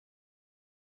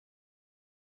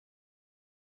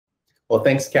Well,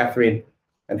 thanks, Catherine,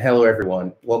 and hello,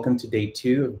 everyone. Welcome to day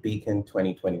 2 of Beacon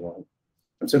 2021.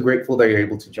 I'm so grateful that you're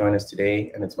able to join us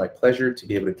today, and it's my pleasure to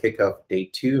be able to kick off day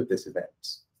 2 of this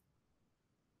event.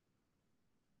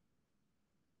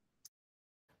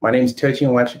 My name is Tochi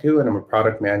Nwachiku, and I'm a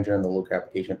product manager on the Looker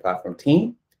application platform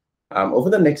team. Over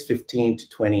the next 15 to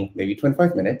 20, maybe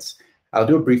 25 minutes, I'll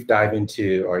do a brief dive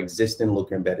into our existing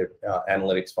Looker embedded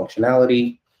analytics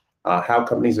functionality, how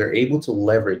companies are able to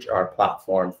leverage our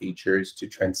platform features to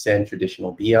transcend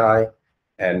traditional BI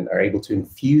and are able to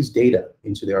infuse data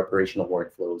into their operational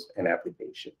workflows and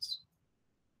applications.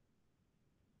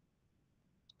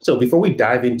 So before we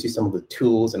dive into some of the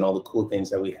tools and all the cool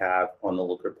things that we have on the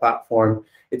Looker platform,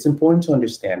 it's important to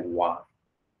understand why.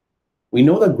 We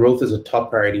know that growth is a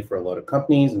top priority for a lot of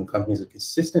companies, and companies are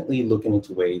consistently looking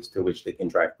into ways through which they can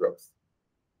drive growth.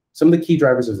 Some of the key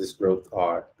drivers of this growth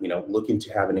are, looking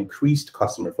to have an increased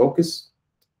customer focus,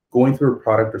 going through a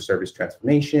product or service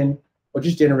transformation, or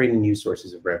just generating new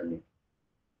sources of revenue.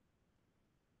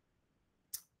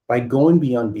 By going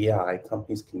beyond BI,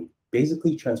 companies can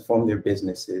basically transform their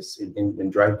businesses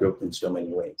and drive growth in so many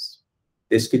ways.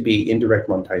 This could be indirect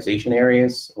monetization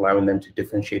areas, allowing them to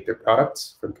differentiate their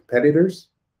products from competitors,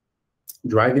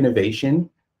 drive innovation,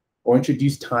 or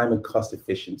introduce time and cost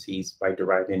efficiencies by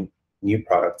deriving new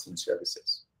products and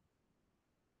services.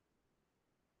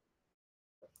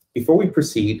 Before we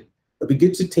proceed, it'd be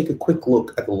good to take a quick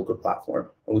look at the Looker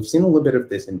platform, and we've seen a little bit of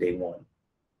this in day 1.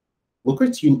 Looker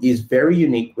is very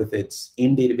unique with its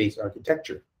in-database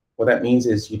architecture. What that means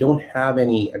is you don't have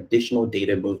any additional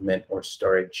data movement or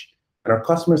storage, and our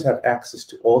customers have access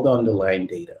to all the underlying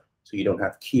data, so you don't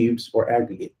have cubes or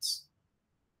aggregates.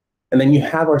 And then you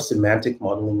have our semantic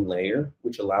modeling layer,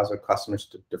 which allows our customers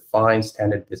to define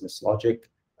standard business logic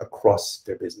across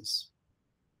their business.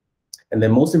 And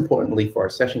then most importantly for our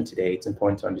session today, it's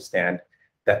important to understand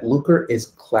that Looker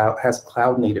has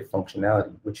cloud-native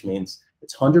functionality, which means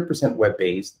it's 100%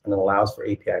 web-based and allows for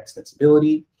API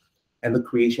extensibility and the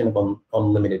creation of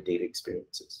unlimited data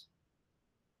experiences.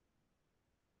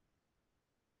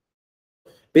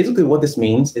 Basically, what this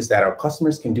means is that our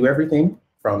customers can do everything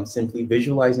from simply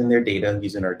visualizing their data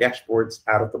using our dashboards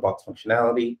out-of-the-box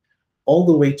functionality, all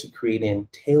the way to creating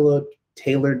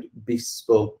tailored,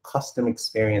 bespoke, custom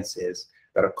experiences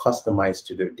that are customized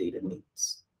to their data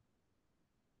needs.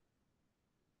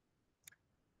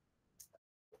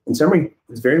 In summary,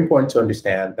 it's very important to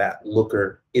understand that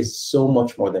Looker is so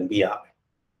much more than BI.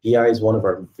 BI is one of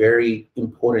our very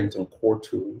important and core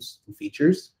tools and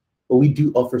features, but we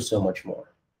do offer so much more.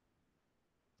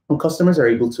 And customers are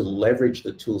able to leverage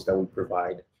the tools that we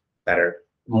provide that are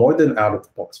more than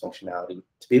out-of-the-box functionality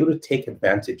to be able to take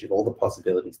advantage of all the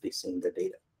possibilities they see in their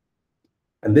data.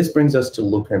 And this brings us to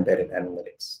Looker Embedded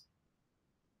Analytics.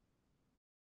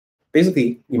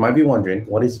 Basically, you might be wondering,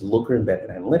 what is Looker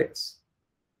Embedded Analytics?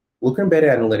 Looker Embedded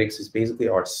Analytics is basically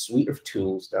our suite of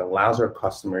tools that allows our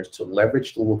customers to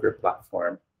leverage the Looker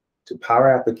platform to power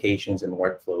applications and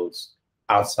workflows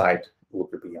outside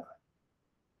Looker BI.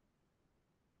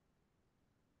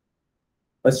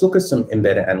 Let's look at some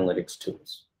embedded analytics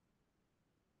tools.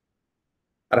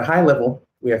 At a high level,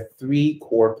 we have 3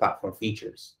 core platform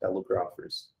features that Looker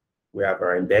offers. We have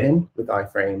our embedding with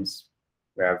iframes,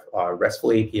 we have our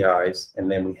RESTful APIs, and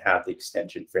then we have the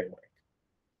extension framework.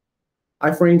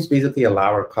 Iframes basically allow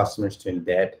our customers to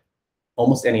embed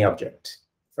almost any object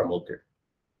from Looker.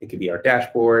 It could be our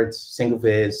dashboards, single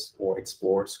viz, or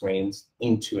explore screens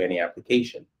into any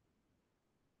application.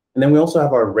 And then we also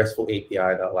have our RESTful API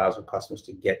that allows our customers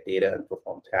to get data and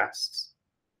perform tasks.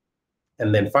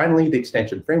 And then finally, the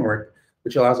extension framework,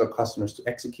 which allows our customers to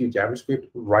execute JavaScript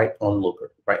right on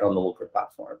Looker, right on the Looker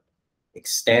platform,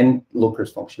 extend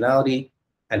Looker's functionality,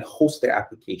 and host their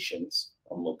applications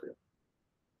on Looker.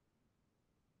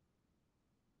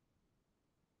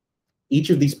 Each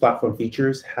of these platform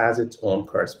features has its own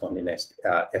corresponding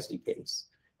SDKs,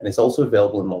 and it's also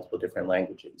available in multiple different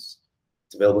languages.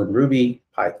 It's available in Ruby,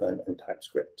 Python, and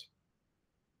TypeScript.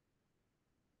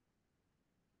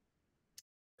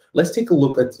 Let's take a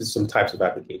look at some types of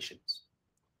applications.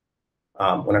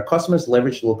 When our customers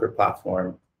leverage the Looker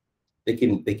platform, they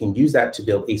can use that to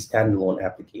build a standalone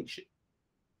application,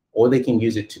 or they can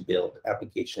use it to build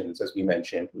applications, as we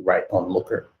mentioned, right on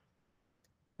Looker.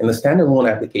 In the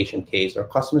standalone application case, our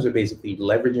customers are basically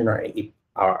leveraging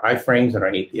our iframes and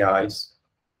our APIs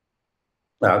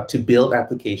to build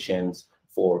applications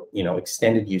for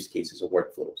extended use cases or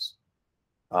workflows.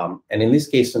 And in this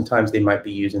case, sometimes they might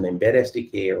be using the Embed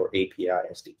SDK or API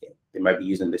SDK. They might be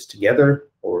using this together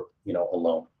or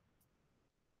alone.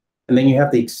 And then you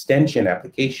have the extension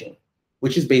application,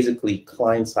 which is basically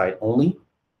client-side only,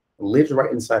 lives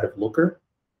right inside of Looker,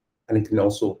 and it can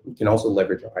also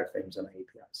leverage our iframes and our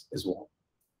APIs as well.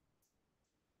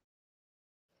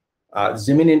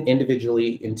 Zooming in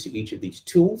individually into each of these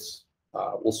tools,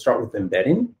 we'll start with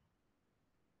embedding.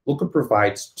 Looker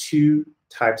provides two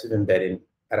types of embedding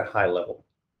at a high level.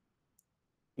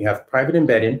 You have private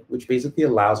embedding, which basically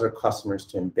allows our customers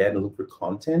to embed Looker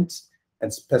content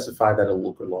and specify that a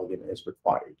Looker login is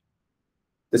required.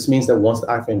 This means that once the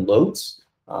iframe loads,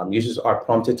 users are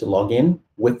prompted to log in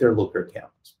with their Looker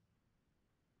account.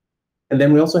 And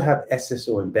then we also have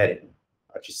SSO embedding,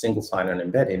 which is single sign-on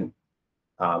embedding.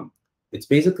 It's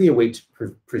basically a way to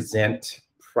present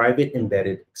private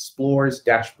embedded explorers,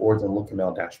 dashboards, and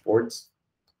LookML dashboards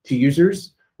to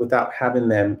users without having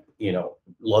them,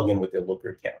 log in with their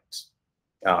Looker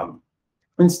account.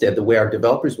 Instead, the way our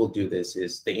developers will do this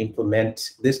is they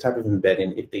implement this type of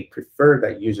embedding if they prefer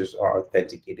that users are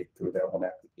authenticated through their own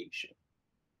application.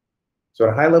 So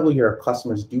at a high level here, our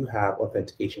customers do have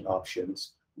authentication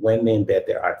options when they embed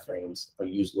their iframes or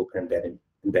use Looker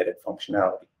embedded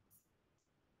functionality.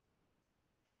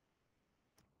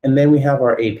 And then we have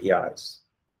our APIs.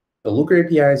 The Looker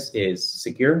APIs is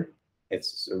secure.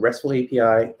 It's a RESTful API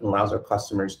and allows our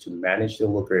customers to manage the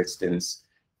Looker instance,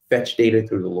 fetch data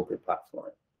through the Looker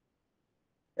platform.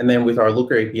 And then with our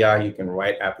Looker API, you can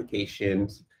write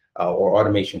applications or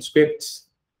automation scripts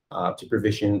to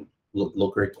provision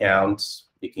Looker accounts.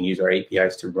 You can use our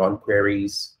APIs to run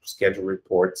queries, schedule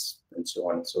reports, and so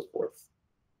on and so forth.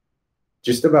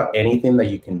 Just about anything that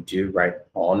you can do right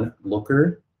on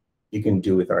Looker, you can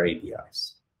do with our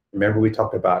APIs. Remember, we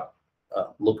talked about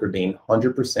Looker being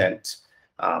 100%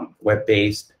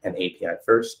 web-based and API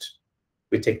first.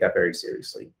 We take that very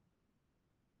seriously.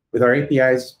 With our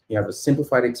APIs, you have a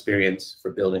simplified experience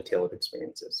for building tailored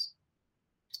experiences.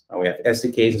 We have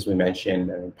SDKs, as we mentioned,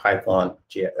 and Python,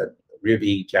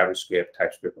 Ruby, JavaScript,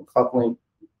 TypeScript, and Kotlin.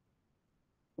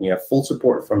 We have full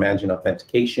support for managing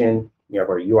authentication. We have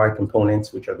our UI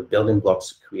components, which are the building blocks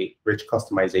to create rich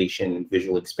customization and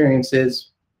visual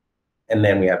experiences. And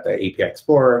then we have the API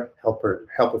Explorer,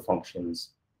 helper functions,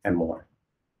 and more.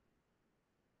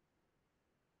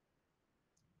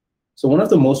 So one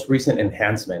of the most recent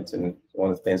enhancements, and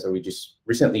one of the things that we just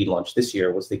recently launched this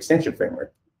year, was the extension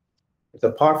framework. It's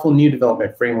a powerful new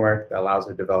development framework that allows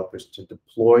our developers to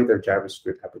deploy their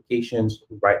JavaScript applications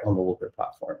right on the Looker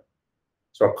platform.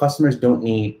 So our customers don't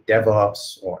need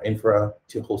DevOps or infra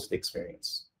to host the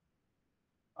experience.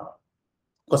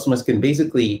 Customers can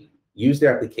basically use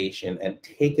their application and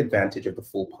take advantage of the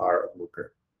full power of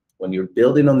Looker. When you're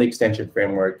building on the extension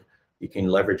framework, you can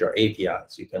leverage our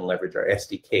APIs, you can leverage our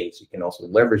SDKs, you can also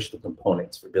leverage the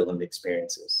components for building the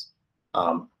experiences.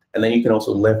 And then you can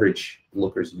also leverage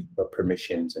Looker's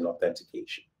permissions and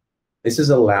authentication. This has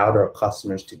allowed our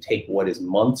customers to take what is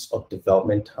months of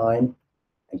development time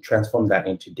and transform that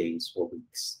into days or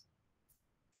weeks.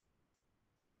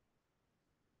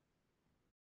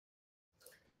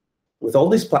 With all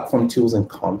these platform tools and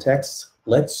contexts,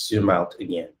 let's zoom out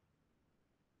again.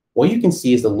 What you can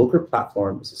see is the Looker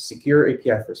platform is a secure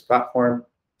API-first platform,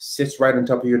 sits right on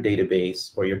top of your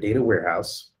database or your data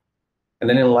warehouse, and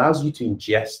then it allows you to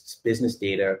ingest business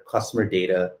data, customer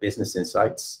data, business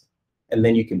insights, and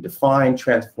then you can define,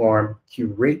 transform,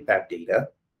 curate that data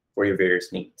for your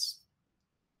various needs.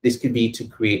 This could be to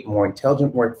create more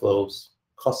intelligent workflows,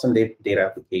 custom data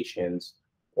applications,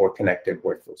 or connected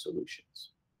workflow solutions.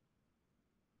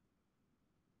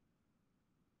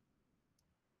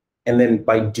 And then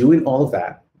by doing all of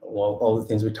that, all the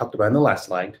things we talked about in the last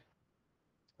slide,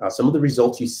 some of the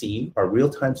results you see are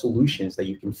real-time solutions that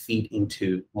you can feed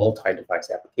into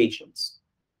multi-device applications.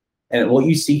 And what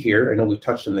you see here, I know we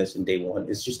touched on this in day one,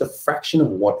 is just a fraction of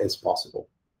what is possible.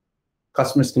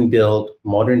 Customers can build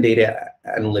modern data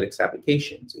analytics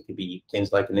applications. It could be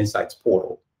things like an insights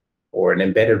portal or an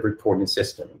embedded reporting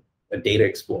system, a data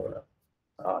explorer,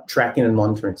 tracking and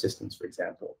monitoring systems, for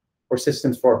example, or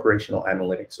systems for operational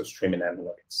analytics or streaming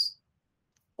analytics,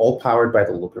 all powered by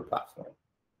the Looker platform.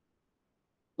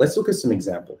 Let's look at some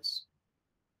examples.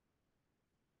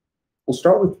 We'll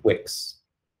start with Wix.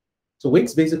 So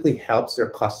Wix basically helps their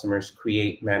customers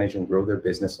create, manage, and grow their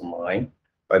business online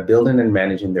by building and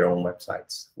managing their own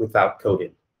websites without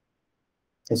coding.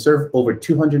 They serve over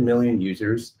 200 million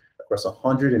users across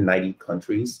 190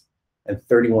 countries and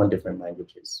 31 different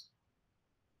languages.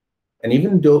 And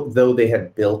even though they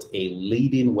had built a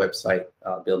leading website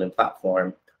building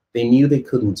platform, they knew they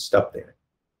couldn't stop there.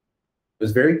 It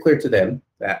was very clear to them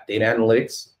that data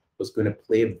analytics was going to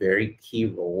play a very key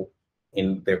role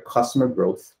in their customer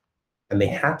growth, and they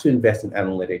had to invest in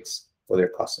analytics for their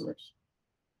customers.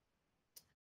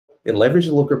 they leverage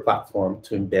the Looker platform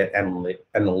to embed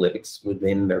analytics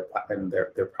within their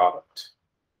product.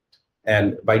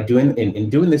 And by doing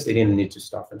this, they didn't need to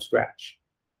start from scratch.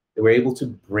 They were able to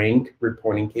bring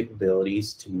reporting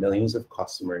capabilities to millions of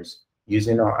customers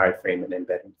using our iframe and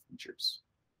embedding features,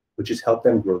 which has helped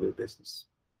them grow their business.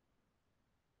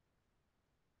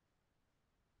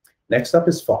 Next up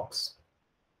is Fox.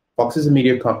 Fox is a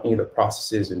media company that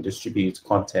processes and distributes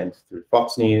content through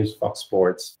Fox News, Fox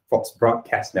Sports, Fox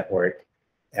Broadcast Network,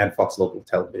 and Fox Local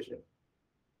Television.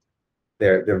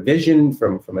 Their vision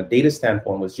from a data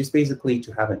standpoint was just basically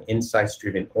to have an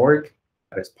insights-driven org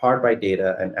that is powered by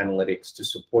data and analytics to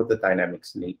support the dynamic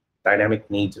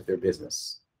needs of their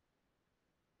business.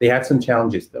 They had some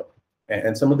challenges, though.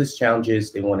 And some of these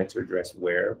challenges they wanted to address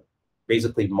were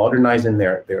basically modernizing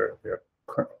their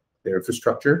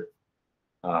infrastructure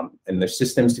and their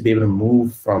systems to be able to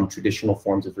move from traditional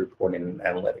forms of reporting and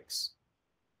analytics.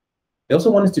 They also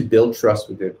wanted to build trust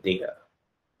with their data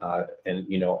and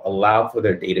allow for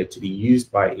their data to be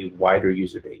used by a wider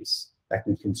user base that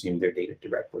can consume their data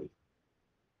directly.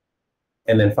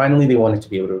 And then finally, they wanted to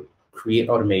be able to create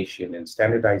automation and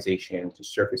standardization to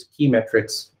surface key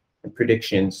metrics and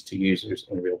predictions to users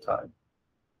in real time.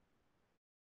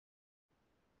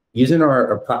 Using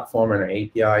our platform and our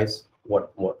APIs,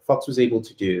 what Fox was able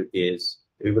to do is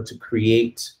they were able to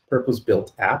create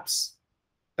purpose-built apps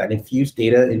that infuse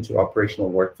data into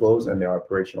operational workflows and their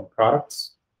operational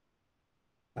products.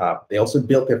 They also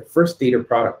built their first data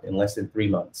product in less than 3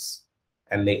 months.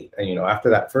 And after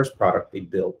that first product, they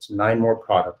built 9 more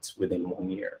products within 1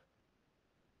 year.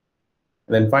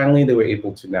 And then finally, they were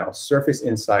able to now surface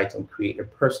insights and create a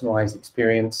personalized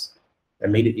experience that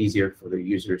made it easier for their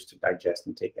users to digest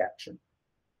and take action.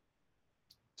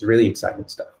 It's really exciting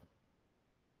stuff.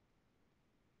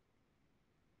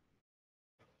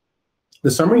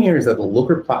 The summary here is that the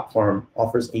Looker platform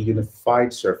offers a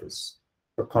unified surface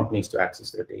for companies to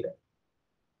access their data.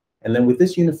 And then with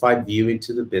this unified view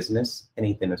into the business,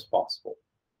 anything is possible.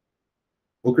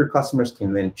 Looker customers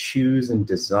can then choose and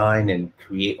design and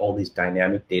create all these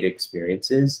dynamic data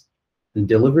experiences and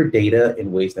deliver data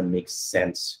in ways that make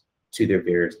sense to their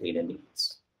various data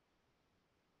needs.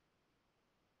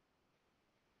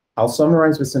 I'll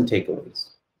summarize with some takeaways.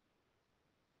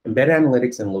 Embedded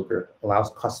analytics in Looker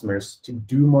allows customers to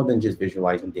do more than just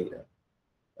visualizing data.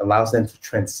 It allows them to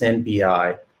transcend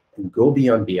BI and go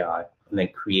beyond BI and then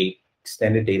create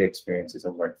extended data experiences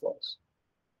and workflows.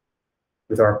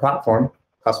 With our platform,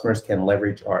 customers can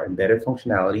leverage our embedded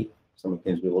functionality, some of the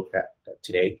things we looked at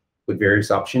today, with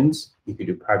various options. You could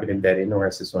do private embedding or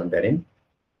SSO embedding.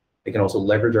 They can also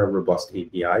leverage our robust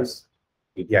APIs.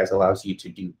 APIs allows you to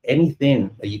do anything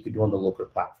that you could do on the Looker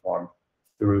platform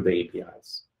through the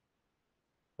APIs.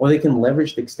 Or they can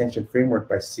leverage the extension framework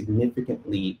by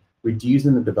significantly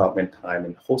reducing the development time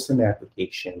and hosting the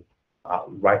application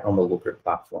right on the Looker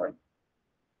platform.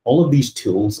 All of these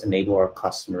tools enable our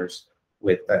customers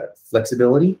with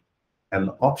flexibility and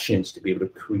the options to be able to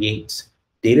create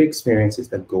data experiences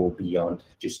that go beyond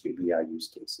just your BI use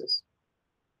cases.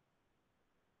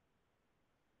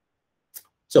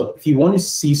 So if you want to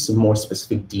see some more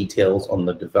specific details on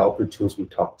the developer tools we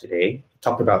talked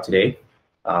about today,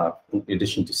 in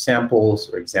addition to samples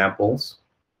or examples,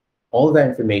 all of that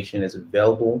information is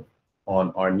available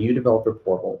on our new developer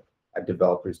portal at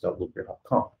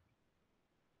developers.looker.com.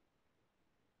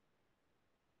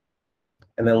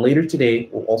 And then later today,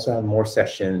 we'll also have more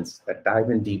sessions that dive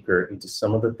in deeper into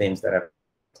some of the things that I've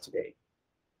discussed today.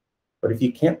 But if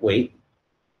you can't wait,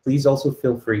 please also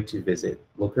feel free to visit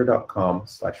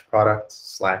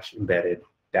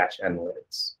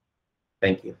looker.com/product/embedded-analytics.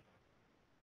 Thank you.